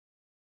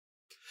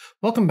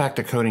Welcome back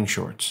to Coding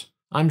Shorts.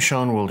 I'm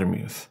Sean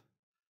Wildermuth.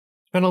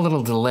 It's been a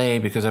little delay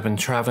because I've been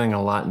traveling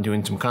a lot and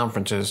doing some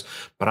conferences,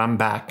 but I'm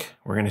back.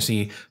 We're going to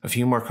see a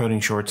few more Coding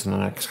Shorts in the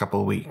next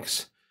couple of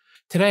weeks.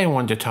 Today I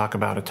wanted to talk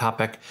about a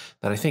topic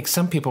that I think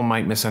some people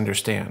might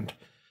misunderstand: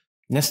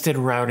 nested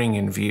routing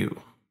in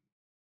Vue.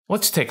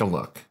 Let's take a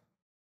look.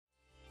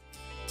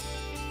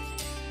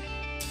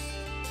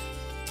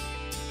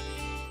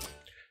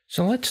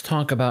 So let's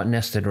talk about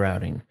nested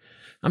routing.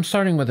 I'm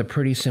starting with a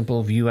pretty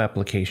simple Vue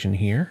application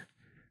here.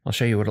 I'll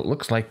show you what it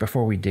looks like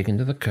before we dig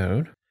into the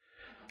code.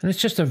 And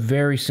it's just a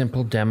very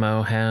simple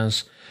demo,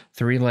 has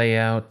 3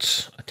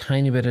 layouts, a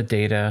tiny bit of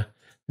data,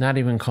 not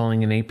even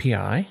calling an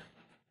API.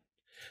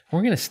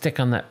 We're going to stick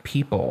on that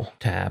People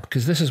tab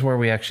because this is where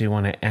we actually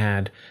want to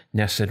add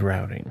nested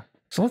routing.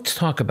 So let's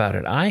talk about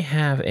it. I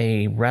have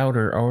a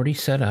router already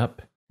set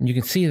up, and you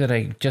can see that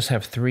I just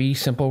have 3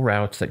 simple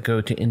routes that go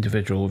to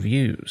individual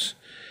views.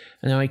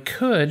 Now I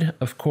could,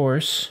 of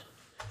course,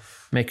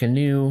 make a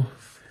new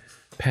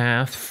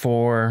path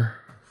for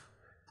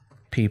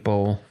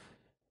people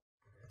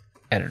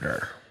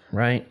editor,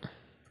 right?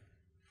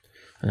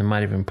 And I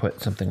might even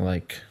put something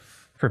like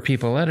for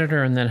people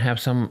editor and then have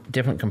some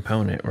different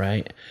component,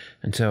 right?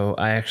 And so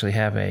I actually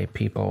have a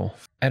people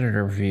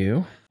editor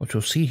view, which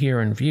we'll see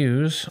here in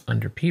views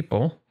under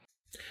people,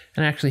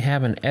 and I actually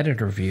have an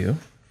editor view,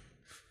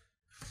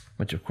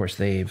 which of course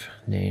they've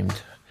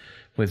named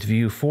with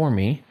view for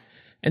me.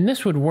 And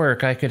this would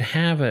work. I could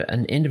have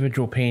an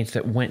individual page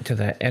that went to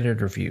that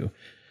editor view.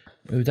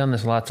 We've done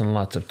this lots and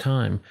lots of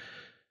time.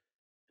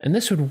 And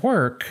this would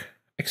work,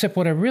 except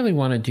what I really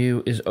want to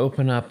do is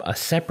open up a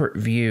separate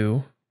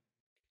view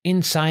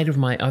inside of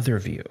my other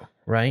view,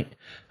 right?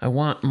 I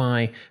want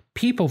my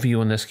people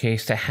view in this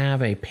case to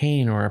have a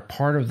pane or a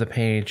part of the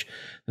page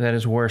that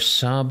is where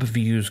sub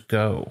views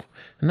go.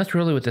 And that's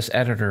really what this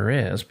editor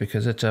is,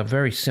 because it's a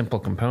very simple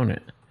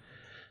component.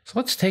 So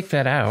let's take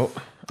that out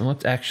and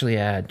let's actually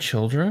add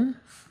children.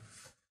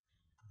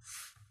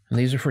 And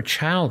these are for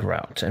child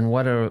routes. And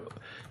what do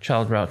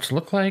child routes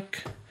look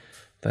like?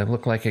 They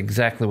look like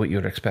exactly what you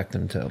would expect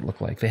them to look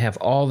like. They have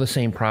all the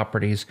same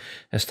properties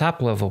as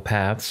top level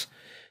paths.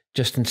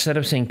 Just instead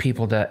of saying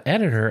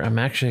people.editor, I'm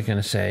actually going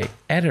to say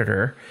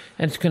editor,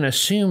 and it's going to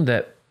assume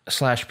that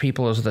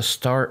 /people is the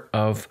start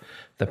of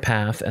the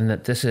path and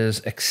that this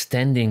is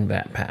extending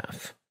that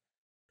path.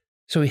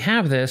 So we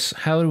have this.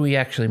 How do we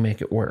actually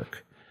make it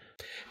work?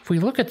 If we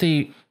look at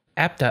the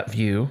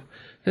app.view,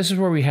 this is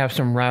where we have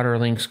some router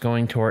links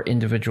going to our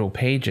individual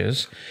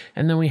pages,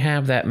 and then we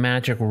have that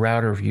magic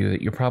router view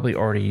that you're probably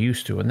already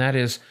used to, and that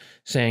is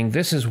saying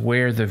this is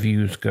where the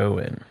views go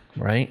in,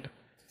 right?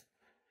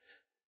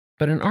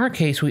 But in our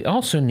case, we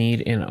also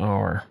need in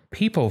our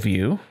people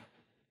view,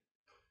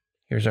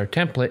 here's our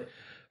template,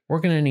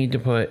 we're going to need to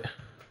put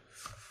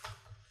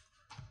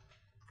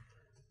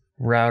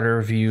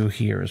RouterView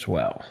here as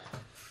well.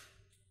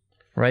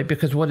 Right?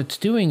 Because what it's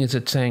doing is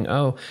it's saying,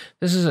 oh,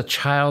 this is a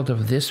child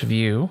of this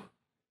view,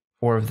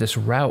 or of this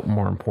route,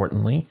 more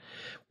importantly.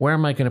 Where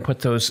am I going to put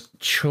those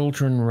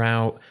children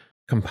route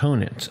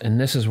components? And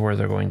this is where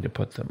they're going to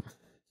put them.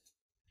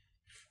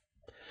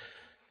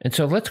 And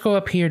so let's go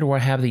up here to where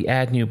I have the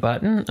add new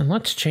button, and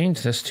let's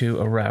change this to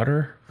a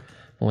router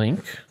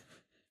link.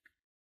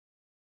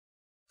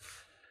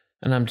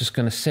 And I'm just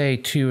going to say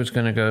 2 is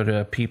going to go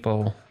to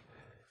people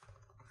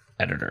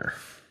editor,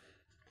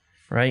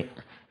 right?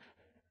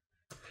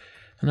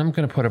 And I'm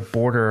going to put a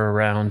border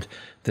around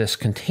this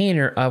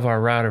container of our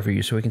router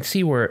view so we can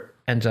see where it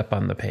ends up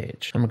on the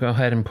page. I'm going to go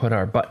ahead and put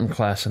our button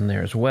class in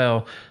there as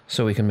well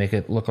so we can make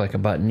it look like a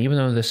button, even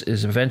though this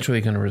is eventually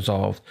going to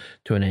resolve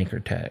to an anchor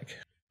tag.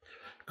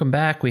 Come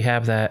back, we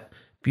have that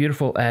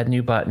beautiful add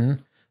new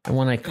button. And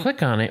when I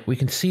click on it, we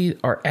can see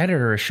our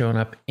editor is showing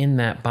up in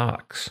that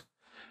box.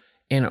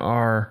 And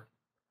our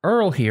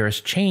URL here is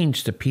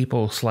changed to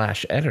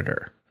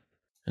people/editor.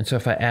 And so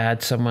if I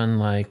add someone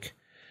like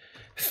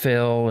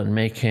Phil and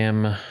make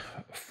him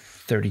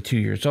 32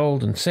 years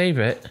old and save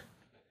it,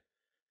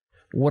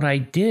 what I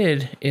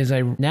did is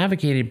I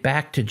navigated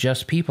back to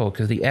just people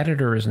because the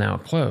editor is now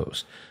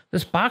closed.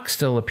 This box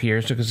still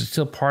appears because it's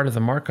still part of the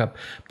markup,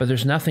 but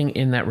there's nothing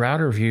in that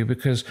router view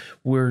because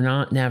we're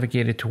not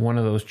navigated to one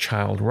of those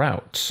child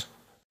routes.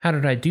 How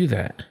did I do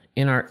that?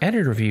 In our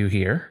editor view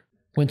here,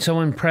 when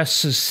someone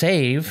presses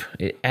save,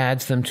 it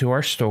adds them to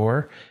our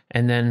store,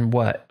 and then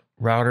what?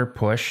 Router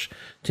push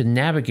to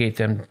navigate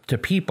them to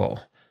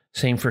people.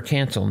 Same for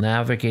cancel,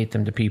 navigate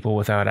them to people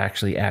without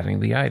actually adding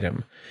the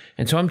item.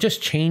 And so I'm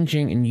just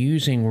changing and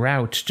using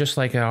routes just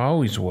like I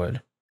always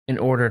would in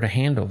order to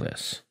handle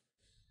this.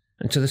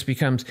 And so this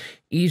becomes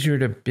easier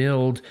to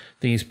build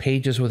these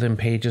pages within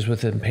pages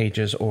within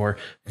pages, or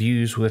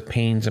views with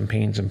panes and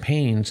panes and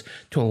panes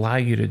to allow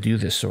you to do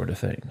this sort of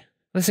thing.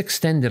 Let's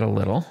extend it a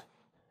little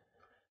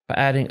by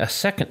adding a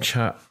second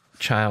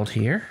child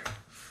here,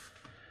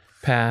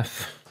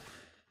 path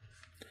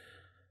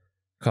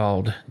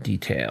called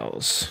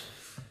details.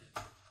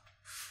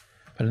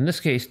 But in this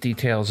case,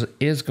 details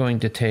is going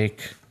to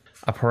take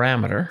a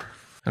parameter,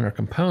 and our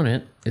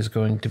component is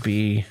going to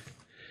be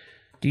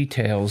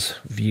details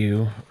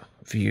view.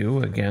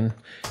 Again,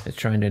 it's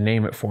trying to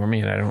name it for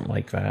me, and I don't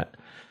like that.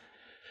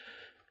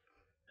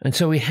 And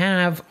so we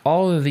have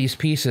all of these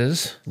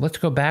pieces. Let's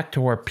go back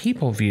to our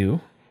people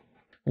view.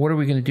 What are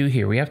we going to do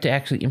here? We have to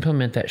actually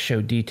implement that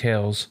show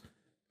details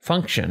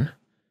function.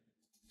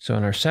 So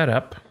in our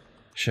setup,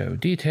 show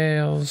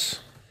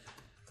details,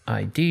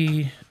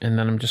 ID, and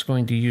then I'm just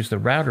going to use the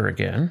router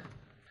again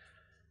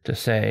to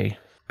say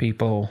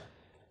people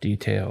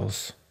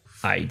details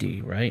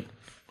ID, right?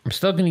 I'm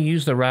still going to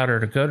use the router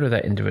to go to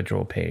that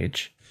individual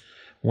page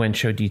when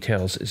show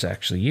details is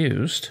actually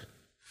used.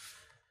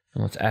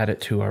 And let's add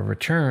it to our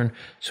return.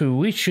 So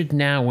we should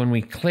now, when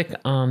we click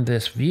on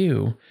this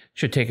view,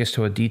 should take us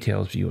to a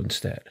details view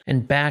instead.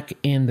 And back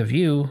in the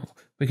view,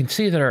 we can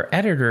see that our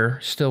editor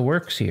still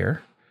works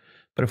here.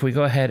 But if we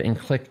go ahead and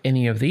click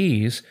any of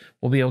these,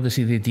 we'll be able to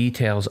see the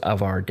details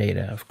of our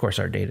data. Of course,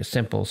 our data is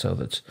simple, so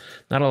that's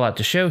not a lot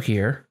to show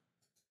here.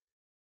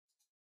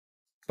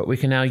 But we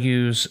can now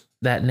use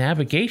that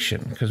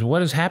navigation, because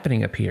what is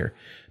happening up here?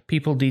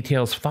 People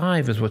details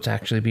 5 is what's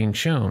actually being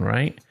shown,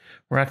 right?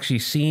 We're actually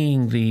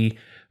seeing the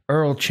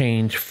URL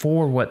change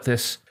for what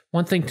this.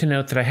 One thing to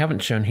note that I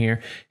haven't shown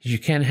here is you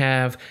can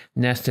have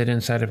nested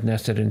inside of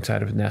nested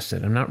inside of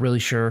nested. I'm not really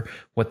sure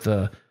what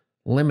the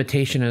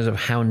limitation is of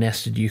how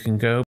nested you can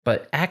go,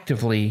 but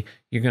actively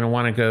you're going to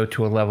want to go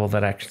to a level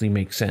that actually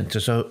makes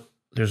sense. So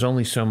there's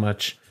only so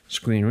much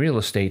screen real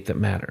estate that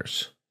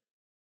matters.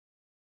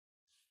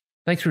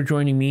 Thanks for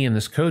joining me in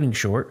this coding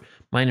short.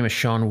 My name is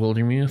Sean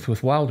Wildermuth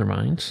with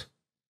Wilderminds.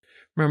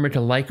 Remember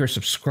to like or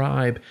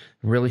subscribe. It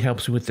really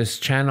helps with this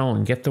channel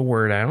and get the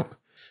word out.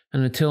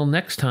 And until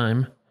next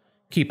time,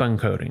 keep on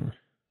coding.